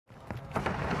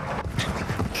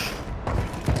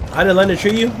I didn't London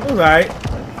treat you? It was alright.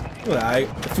 It was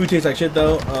alright. The food tastes like shit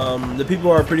though. The people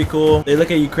are pretty cool. They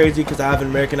look at you crazy because I have an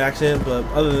American accent, but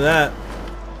other than that,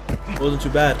 it wasn't too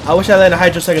bad. I wish I landed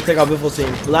Hydro so I could take out Biffle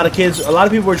team. A lot of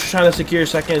people were trying to secure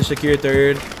second, secure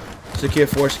third, secure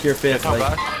fourth, secure fifth.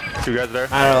 Like, you guys there?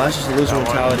 I don't know. That's just a loser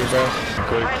mentality, bro.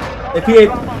 Quick. Hey, P8.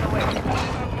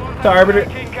 The Arbiter.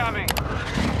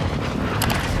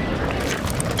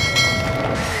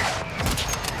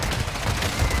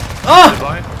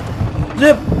 Ah!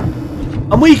 Zip!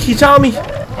 I'm weak. He saw me. He's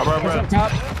up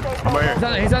top. I'm right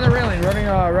here. He's on the railing, running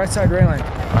right side railing.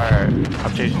 Alright,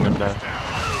 I'm chasing him down.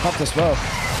 Pump the smoke.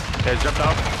 Okay, jump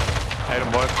down. Hit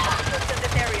him, boy.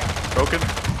 Broken.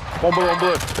 One bullet, one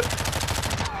bullet.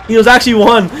 He was actually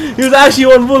one. He was actually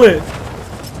one bullet.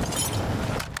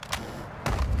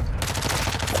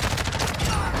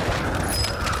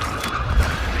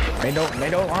 They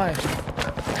don't lie.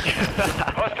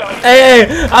 Hey,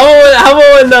 how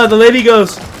about when the lady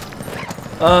goes,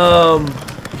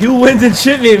 who wins in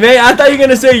shipment, man? I thought you were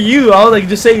gonna say you. I was like,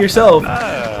 just say yourself.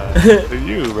 Nah,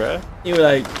 you, bruh. You were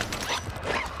like,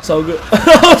 so good. I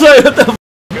was like, what the f?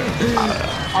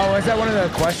 Oh, is that one of the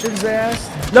questions they asked?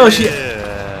 No,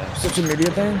 Social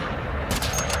media thing?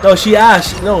 No, she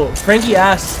asked. No, Frankie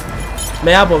asked.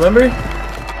 Mayapple, remember?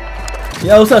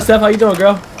 Yo, what's up, Steph? How you doing,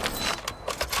 girl?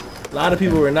 A lot of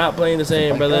people were not playing the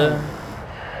same, brother.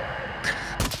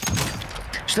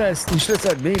 You should have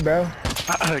said me, bro.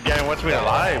 Gang wants me to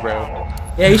lie, bro.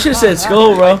 Yeah, you should have said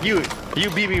Skull, bro. You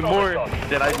beat me more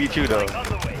than I beat you, though.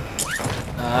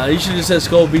 You should have said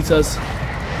Skull beats us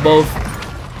both.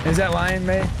 Is that lying,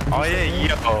 mate? Oh yeah,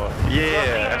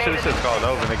 yeah. I should have said Skull. That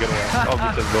would have been a good one. Skull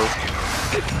beats us both.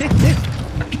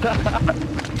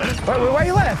 Why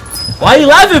you laugh? Why you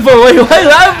laughing for? Why you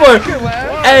laughing for?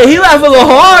 Hey, he laughed a little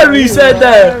hard when he said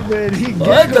that.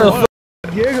 What the fuck?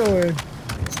 Giggling.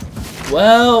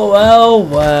 Well.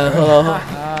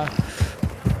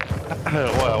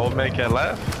 What, old man can't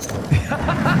laugh?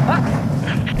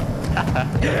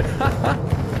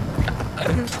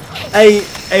 Hey,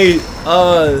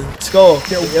 Skull,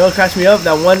 you know what crashed me up?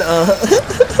 That one,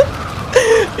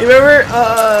 you remember,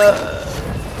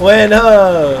 when,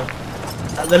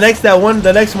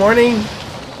 the next morning,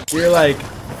 you're like,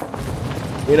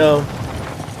 you know,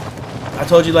 I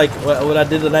told you, like, what I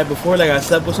did the night before, like, I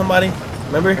slept with somebody,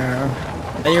 remember? Yeah.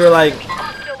 And you were like,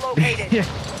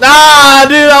 nah,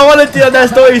 dude, I want to tell that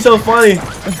story, so funny.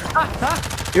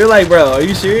 You're like, bro, are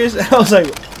you serious? I was like,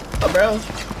 oh, bro,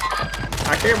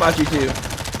 I care about you too.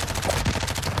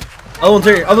 Other one's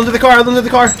here. Other one's in the car. Other one's in the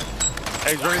car.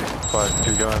 Hey, Jordan. Fuck,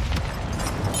 keep going.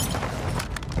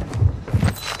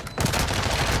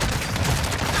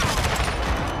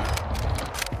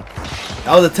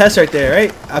 That was a test right there,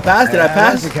 right? I passed. Did I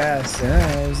pass? That was a cast.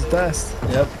 Yeah, it was a test.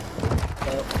 Yep.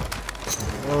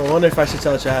 I wonder if I should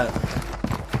tell chat.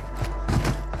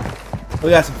 We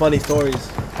got some funny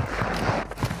stories.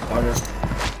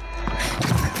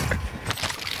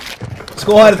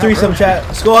 Skull had a threesome chat.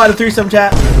 Skull had a threesome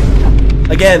chat.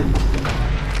 Again.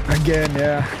 Again,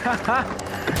 yeah.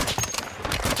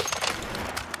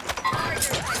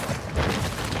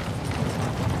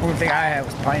 Only thing I had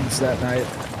was pints that night.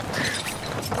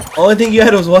 Only thing you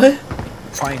had was what?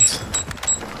 Pints.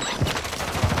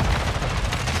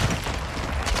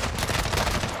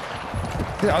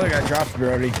 The other guy dropped it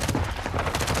already.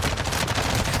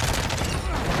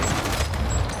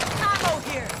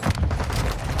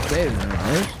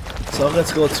 So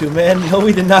let's go 2-man. No,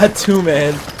 we did not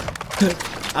 2-man.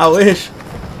 I wish.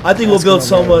 I think we'll build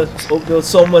so much. We'll build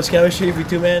so much chemistry if we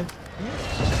 2-man.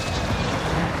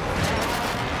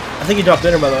 I think he dropped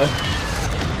dinner, by the way.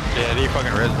 Yeah, he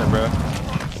fucking resident, bro.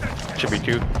 Should be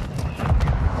 2.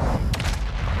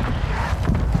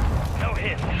 No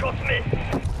hit. Shots missed.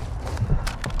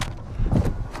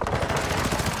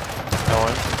 No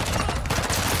one.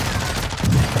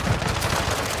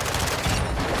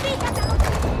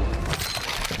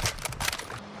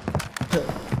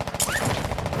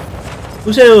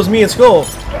 Who said it was me and Skull?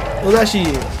 It was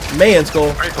actually May and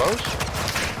Skull. Very close.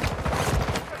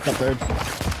 Not third.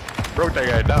 Broke that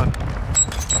guy down.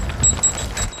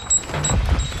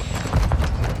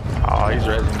 Oh, he's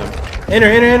resin him.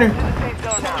 Enter.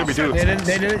 Should be 2.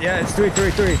 They did it. Yeah, it's 3.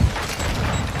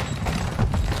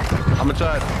 I'm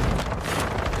inside.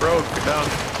 Broke, get down.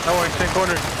 No one, same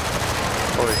corner.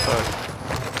 Holy fuck.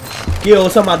 Yo,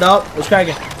 what's up, my dog? What's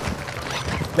cracking?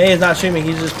 May is not streaming.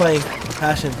 He's just playing.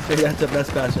 Passion. That's the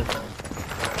best passion.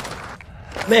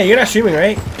 Man, you're not streaming,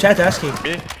 right? Chat's asking.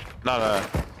 Me? No.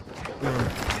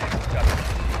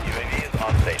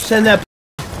 Send that.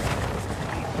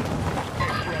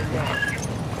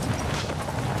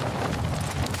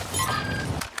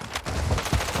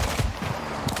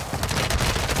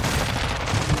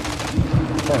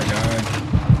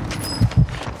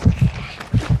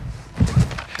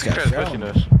 seen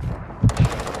us.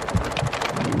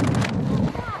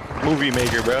 Movie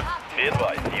maker, bro. Be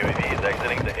advised, UAV is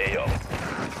exiting the AO.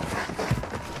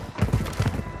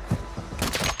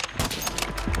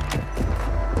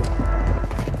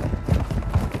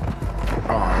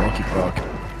 Oh, lucky fuck.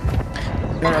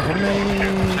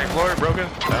 Second floor, broken.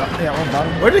 Yeah, one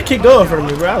bottom. Where did the kid go in front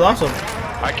of me, bro? I lost him.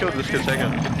 I killed this kid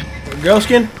second. Girl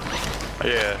skin?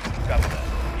 Yeah.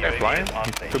 That flying?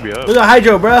 Could be up. Look at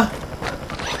Hydro, bro.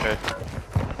 Okay.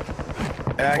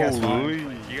 Yeah, I guess Holy,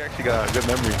 you actually got a good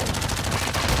memory.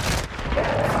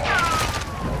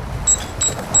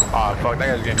 Ah, fuck, that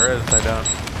guy's getting res upside down.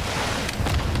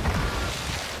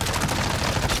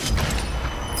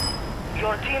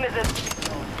 Your team is at...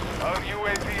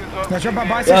 Now jump on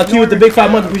by. Q with the big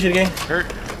 5 months. Appreciate it, gang.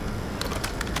 Hurt.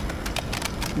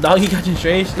 Doggy catching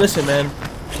strays. Listen, man.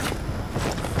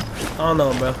 I don't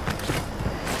know, bro.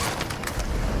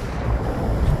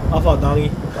 I'll fall, doggy.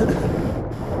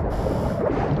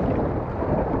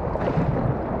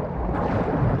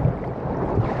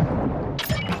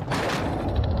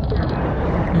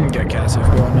 Get Cassiff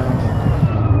going now.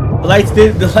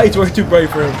 The lights were too bright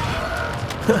for him.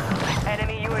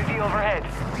 Enemy UAV overhead.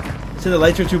 So the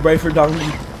lights were too bright for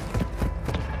Doggy.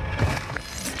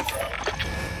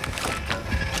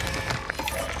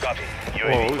 Copy. Whoa,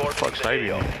 UAV who the orbiting fuck's the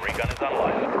sniping AO. me? Recon is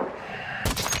online.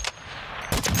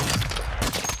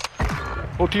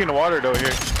 Whole team in the water though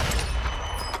here.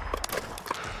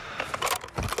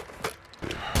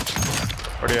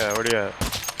 Where they at? Where they at?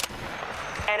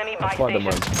 Enemy by Foda, station.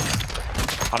 mano.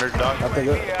 100 dog. Tá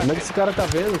pegando. Como é que esse cara tá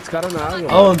vendo? Esse cara na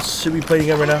água. Oh, should be playing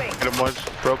again right now. Hit him once,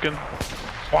 broken. Be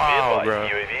Wow, advised, bro.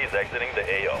 UAV is exiting the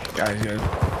AO. Guys, good.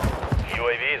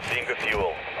 UAV is being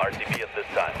refueled. RTB at this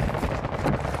time.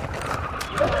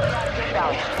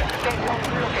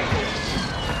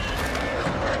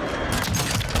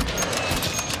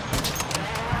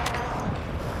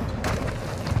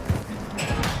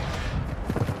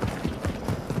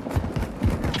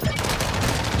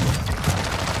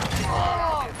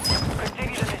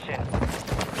 Continue the mission.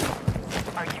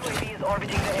 Our UAV is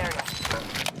orbiting the area.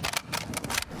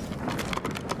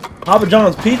 Papa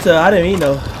John's pizza. I didn't eat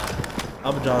no.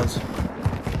 Papa John's.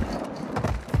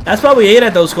 That's probably 8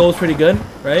 at those skulls. Pretty good,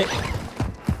 right?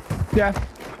 Yeah.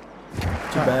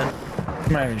 Too bad.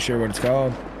 I'm not even sure what it's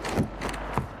called.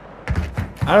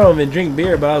 I don't even drink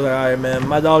beer, but I was like, alright, man.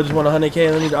 My dog just won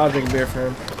 100K. I'll drink beer for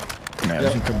him. Yeah,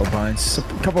 just a couple of pints. A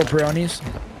couple of brownies.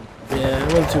 Yeah,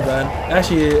 it wasn't too bad.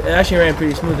 It actually ran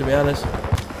pretty smooth, to be honest.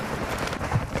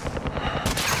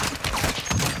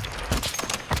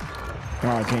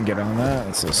 Oh, I can't get on that.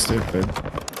 That's so stupid.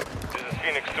 This is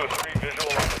Phoenix 2-3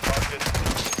 visual on the target.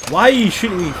 Why are you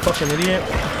shooting me, fucking idiot?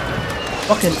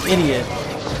 Fucking idiot.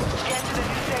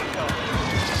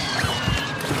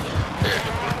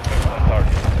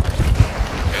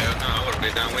 Hell no, I would've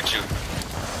been down with you.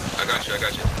 I got you, I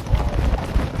got you.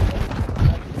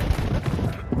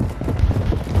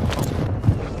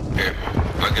 Here,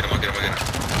 I'll get him, I'll get him, I'll get him.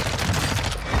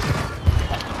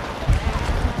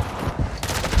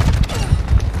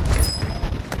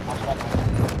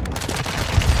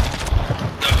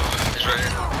 No, he's right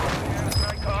here.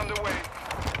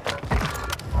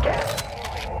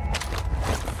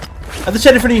 At the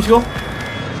shed in front of you, school.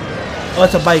 Oh,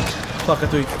 it's a bike. Fuck, I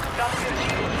threw you.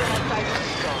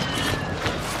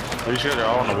 These guys are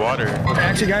all in the water.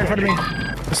 Actually, guy in front of me.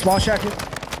 A small shack. In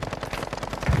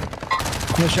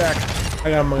the shack. I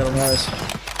got him, Nice.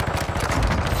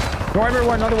 Go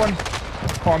everyone, another one.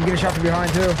 Oh, I'm getting shot from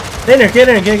behind too. Get in there, get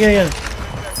in, get in.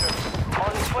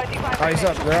 Oh, he's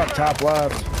up. They're up top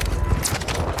left.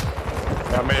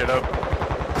 Yeah, I made it up.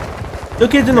 The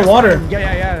kid's in the water.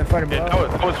 Yeah. In front of me. Yeah,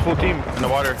 that was full team in the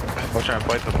water. I was trying to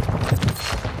fight them.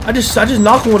 I just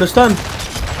knocked him with a stun.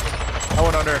 I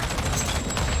went under.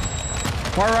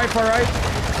 Far right, far right.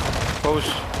 Close.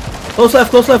 Close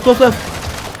left, close left, close left.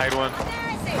 Tagged one.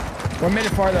 1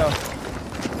 minute far though.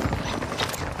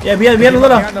 Yeah, behind the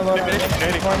little. Behind the loadout.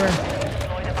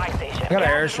 I got an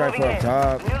airstrike up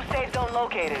top. New safe zone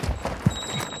located.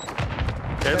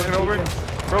 Okay, looking over.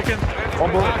 Broken.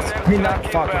 One bullet. I mean, not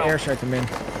fucking airstrike to me.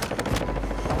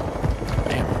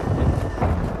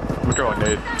 I'm throwing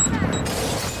nade.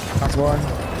 That's one.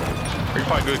 You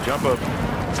probably good jump up.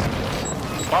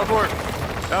 Bottom floor.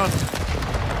 Down.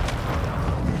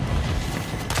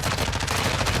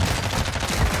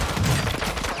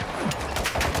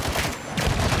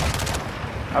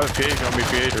 I have a PA, you want me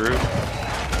PA to roof?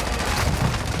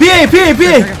 PA!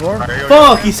 Second floor. Alright, here we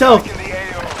Fuck, he's self. PA. I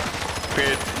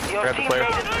Your got the team player.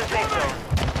 made it to the safe zone.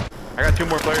 I got 2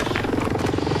 more players.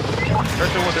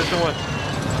 There's the one, there's the one.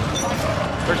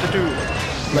 There's the 2.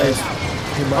 Nice.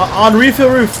 On refill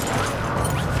roof.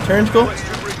 Turn, go.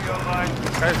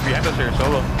 Guys, behind us here,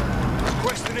 solo.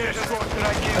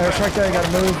 Airstrike there, you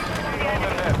gotta move.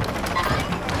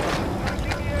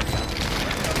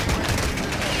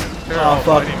 Oh,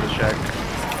 fuck.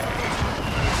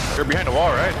 You're behind the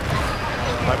wall, right?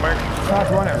 My mark.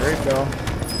 Top one at refill.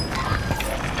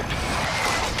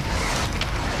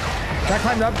 Can I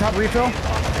climb up top refill?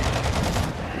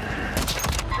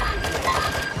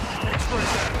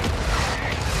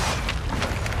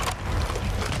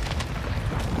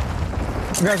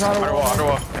 You guys on the wall?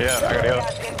 Underwall. Yeah, I gotta go.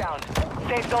 Gas inbound.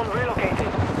 Safe zone relocated.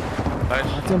 Nice.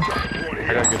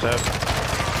 I gotta get that.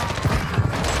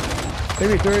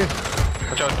 Maybe 3.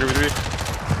 Watch out, 3v3.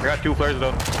 I got 2 players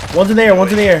though. One's in the air,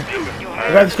 one's in the air.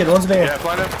 I got this kid, one's in the air. Yeah,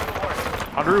 fly them.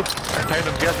 On the roof. Behind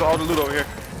them. Guys, all the loot over here.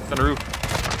 It's on the roof.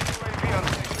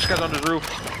 This guy's on this roof.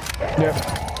 Yep.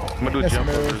 I'm gonna do a jump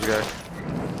over this guy.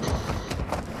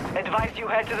 Advise you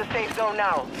head to the safe zone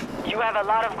now. You have a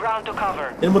lot of ground to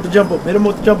cover. Hit him with the jump up, hit him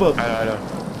with the jump up. I know.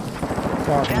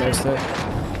 Oh, I missed it.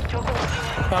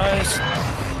 Nice.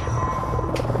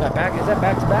 That back? Is that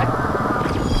back to back?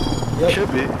 Yep.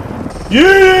 Should be.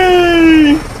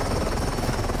 Yay!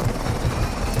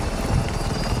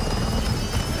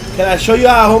 Can I show you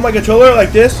how I hold my controller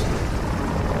like this?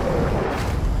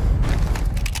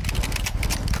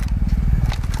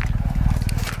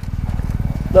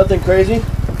 Nothing crazy.